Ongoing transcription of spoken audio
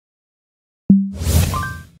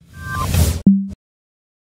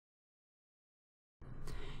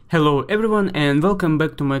Hello everyone and welcome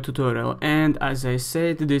back to my tutorial, and as I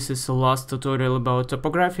said, this is the last tutorial about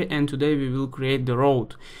topography, and today we will create the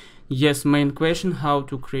road. Yes, main question, how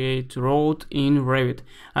to create road in Revit.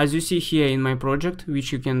 As you see here in my project,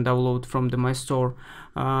 which you can download from my store,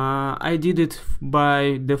 I did it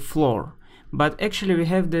by the floor. But actually we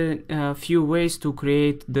have the few ways to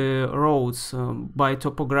create the roads by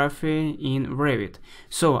topography in Revit.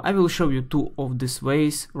 So I will show you two of these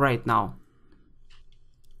ways right now.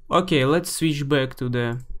 Okay, let's switch back to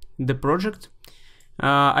the project.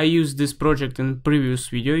 I used this project in previous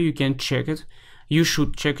video. You can check it. You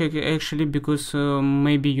should check it actually, because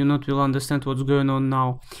maybe you not will understand what's going on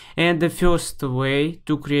now. And the first way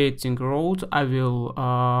to creating road, I will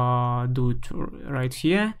do it right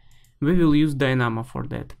here. We will use Dynamo for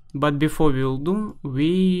that. But before we will do,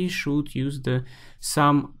 we should use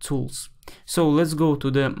some tools. So let's go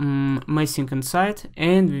to the meshing inside,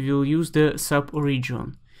 and we will use the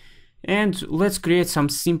sub-region. And let's create some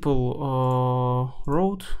simple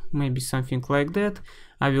road, maybe something like that.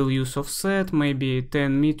 I will use offset, maybe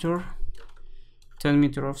 10 meter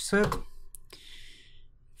offset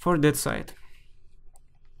for that side.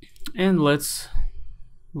 And let's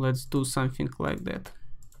do something like that.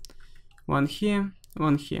 One here,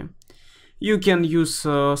 one here. You can use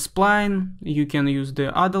spline, you can use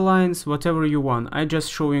the other lines, whatever you want. I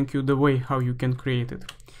just showing you the way how you can create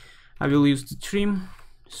it. I will use the trim.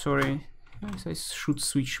 Sorry, I should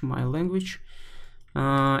switch my language,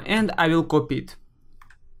 and I will copy it.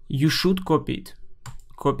 You should copy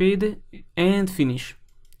it and finish.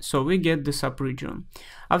 So we get the sub-region.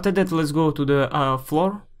 After that, let's go to the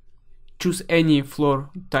floor. Choose any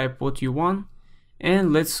floor type what you want,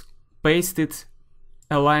 and let's paste it,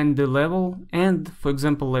 align the level, and for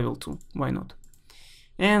example level 2, why not?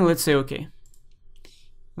 And let's say okay.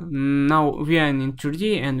 Now we are in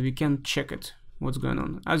 3D and we can check it. What's going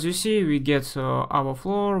on? As you see, we get our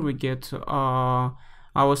floor, we get our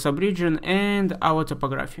subregion and our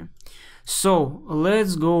topography. So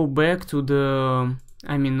let's go back to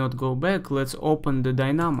not go back, let's open the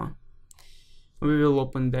Dynamo. We will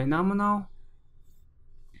open Dynamo now,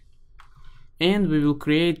 and we will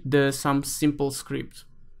create some simple script.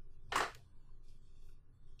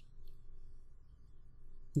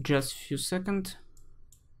 Just a few seconds.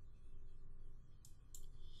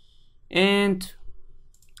 And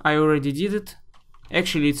I already did it.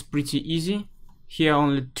 Actually, it's pretty easy. Here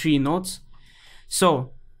only 3 nodes.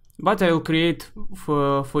 So, but I will create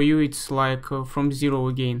for you. It's like from 0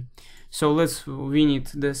 again. So we need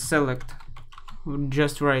the select.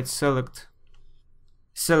 Just write select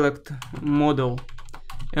model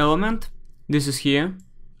element. This is here.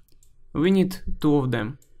 We need 2 of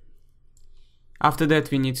them. After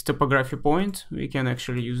that, we need topography point. We can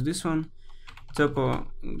actually use this one.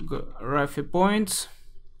 Topography points.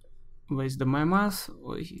 Where's my mouse?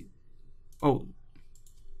 Oh,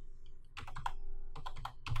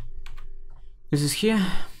 this is here.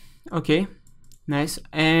 Okay, nice.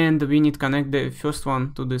 And we need connect the first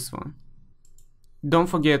one to this one. Don't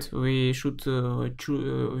forget, we should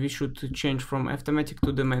change from automatic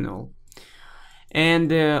to the manual. And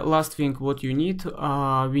the last thing what you need,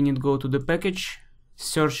 we need go to the package,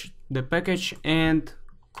 search the package, and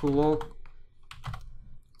clockwork.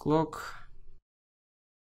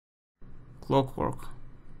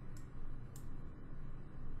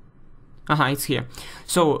 It's here.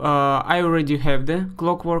 So I already have the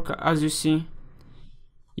clockwork. As you see,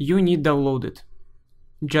 you need download it.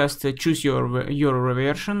 Just choose your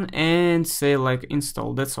version and say like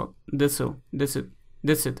install. That's all. That's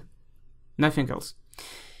it. Nothing else.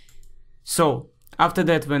 So after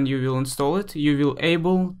that, when you will install it, you will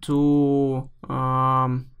able to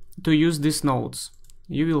use these nodes.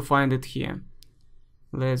 You will find it here.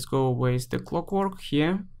 Let's go with the clockwork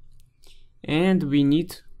here, and we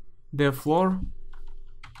need the floor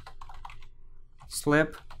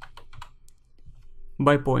slab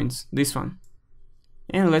by points, this one,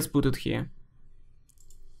 and let's put it here.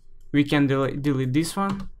 We can delete this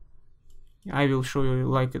one. I will show you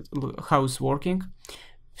like how it's working.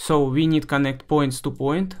 So we need connect points to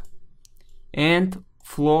point and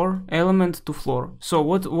floor element to floor. So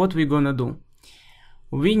what we're gonna do?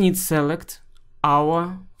 We need select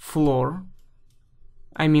our floor,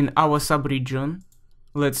 our subregion.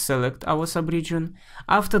 Let's select our subregion.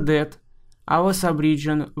 After that, our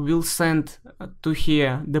subregion will send to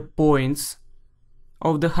here the points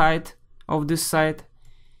of the height of this side,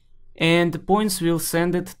 and the points will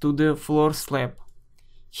send it to the floor slab.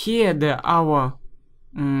 Here our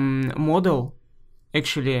model,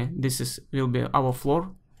 actually this will be our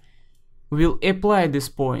floor, will apply these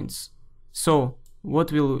points. So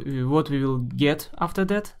what we will get after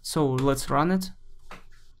that. So let's run it.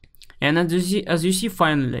 And as you see,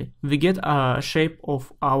 finally we get a shape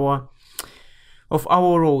of our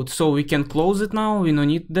road. So we can close it now, we don't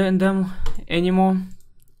need them anymore.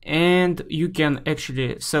 And you can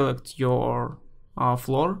actually select your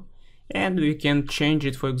floor, and we can change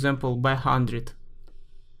it, for example, by 100.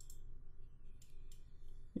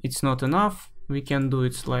 It's not enough, we can do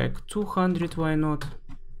it like 200, why not?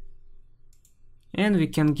 And we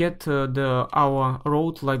can get our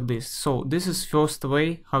road like this. So this is first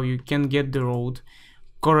way how you can get the road,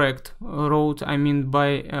 correct road, I mean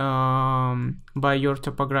by your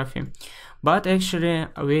topography. But actually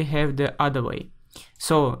we have the other way.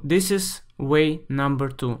 So this is way number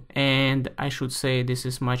 2, and I should say this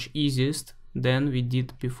is much easiest than we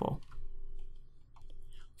did before.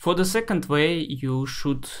 For the second way, you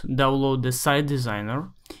should download the site designer.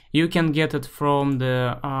 You can get it from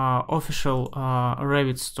the official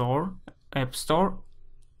Revit store, app store.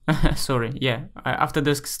 Sorry, yeah,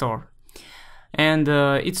 Autodesk store. And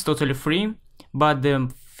it's totally free. But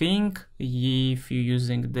the thing, if you're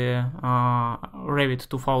using the Revit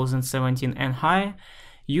 2017 and high,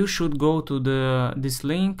 you should go to this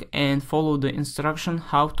link and follow the instruction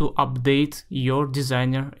how to update your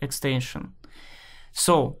designer extension.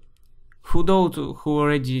 So, who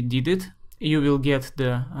already did it, you will get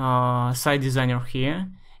the site designer here,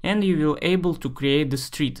 and you will able to create the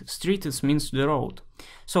street. Street means the road.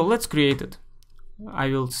 So let's create it. I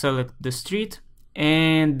will select the street,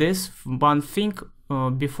 and this one thing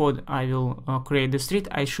before I will create the street,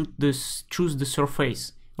 I should choose the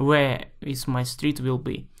surface where is my street will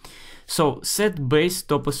be. So set base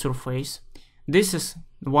Toposurface. This is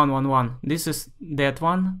 111. This is that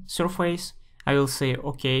one surface. I will say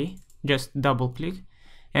OK, just double click,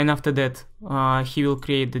 and after that he will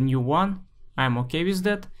create the new one. I'm OK with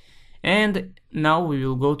that. And now we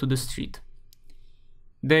will go to the street.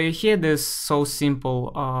 Here there's so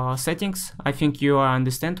simple settings. I think you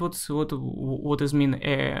understand what is mean,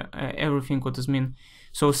 everything what is mean.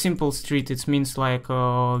 So simple street, it means like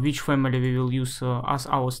which family we will use as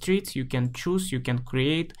our street. You can choose, you can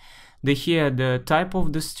create here the type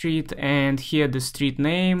of the street, and here the street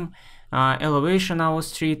name, elevation our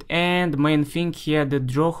street, and main thing here the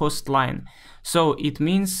draw host line. So it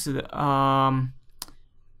means our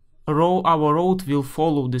road will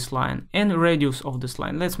follow this line, and radius of this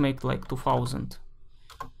line, let's make like 2000,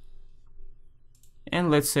 and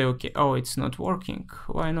let's say okay. Oh, it's not working,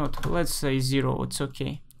 why not? Let's say 0, it's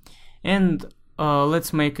okay. And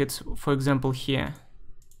let's make it, for example, here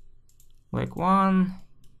like 1.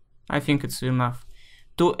 I think it's enough.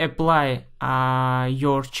 To apply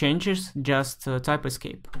your changes, just type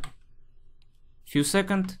escape. Few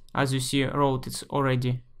seconds, as you see, road is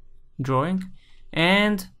already drawing,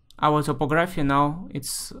 and our topography now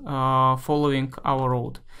it's following our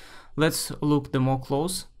road. Let's look the more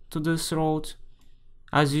close to this road.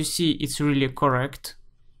 As you see, it's really correct.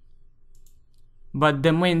 But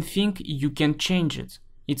the main thing, you can change it.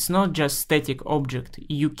 It's not just static object,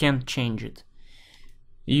 you can change it.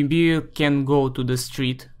 You can go to the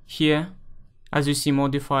street here. As you see,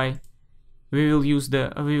 modify. We will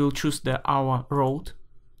choose our road.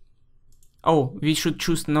 Oh, we should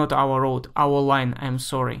choose not our road, our line, I'm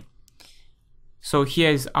sorry. So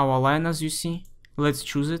here is our line, as you see. Let's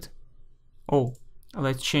choose it. Oh,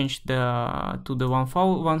 let's change to the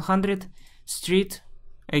 100 street.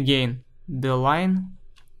 Again, the line.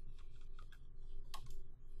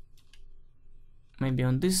 Maybe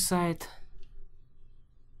on this side.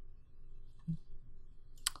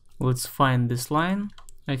 Let's find this line.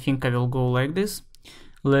 I think I will go like this.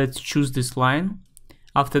 Let's choose this line.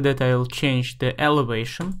 After that I will change the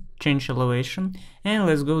elevation, and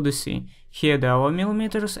let's go to see. Here our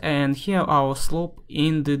millimeters, and here our slope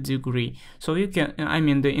in the degree. So you can,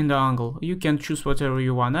 in the angle, you can choose whatever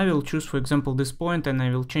you want. I will choose, for example, this point, and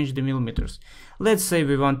I will change the millimeters. Let's say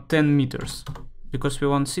we want 10 meters, because we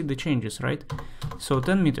want to see the changes, right? So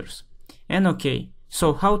 10 meters, and okay.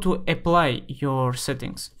 So how to apply your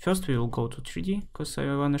settings? First we will go to 3D, because I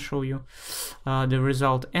want to show you the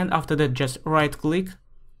result, and after that just right click,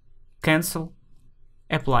 cancel,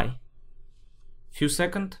 apply. Few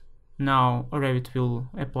seconds, now Revit will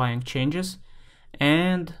applying changes,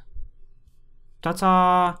 and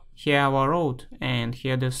ta-ta! Here our road, and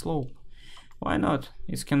here the slope. Why not?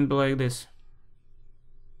 It can be like this.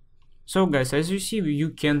 So guys, as you see,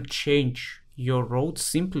 you can change your road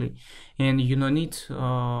simply, and you don't need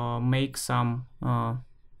to make some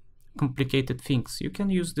complicated things. You can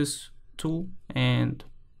use this tool and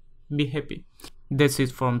be happy. That's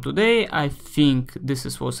it from today. I think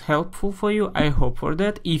was helpful for you. I hope for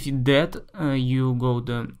that. If that, you go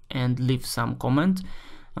there and leave some comment,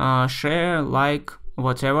 share, like,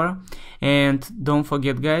 whatever. And don't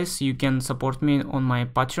forget, guys, you can support me on my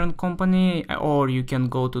Patreon company, or you can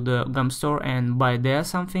go to the GAM store and buy there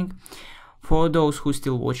something. For those who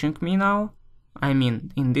still watching me now, I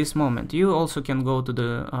mean in this moment, you also can go to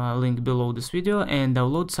the link below this video and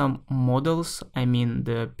download some models, I mean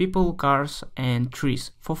the people, cars and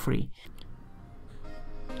trees, for free.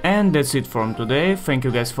 And that's it from today. Thank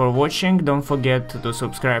you guys for watching. Don't forget to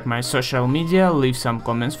subscribe my social media, leave some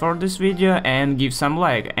comments for this video and give some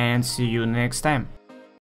like, and see you next time.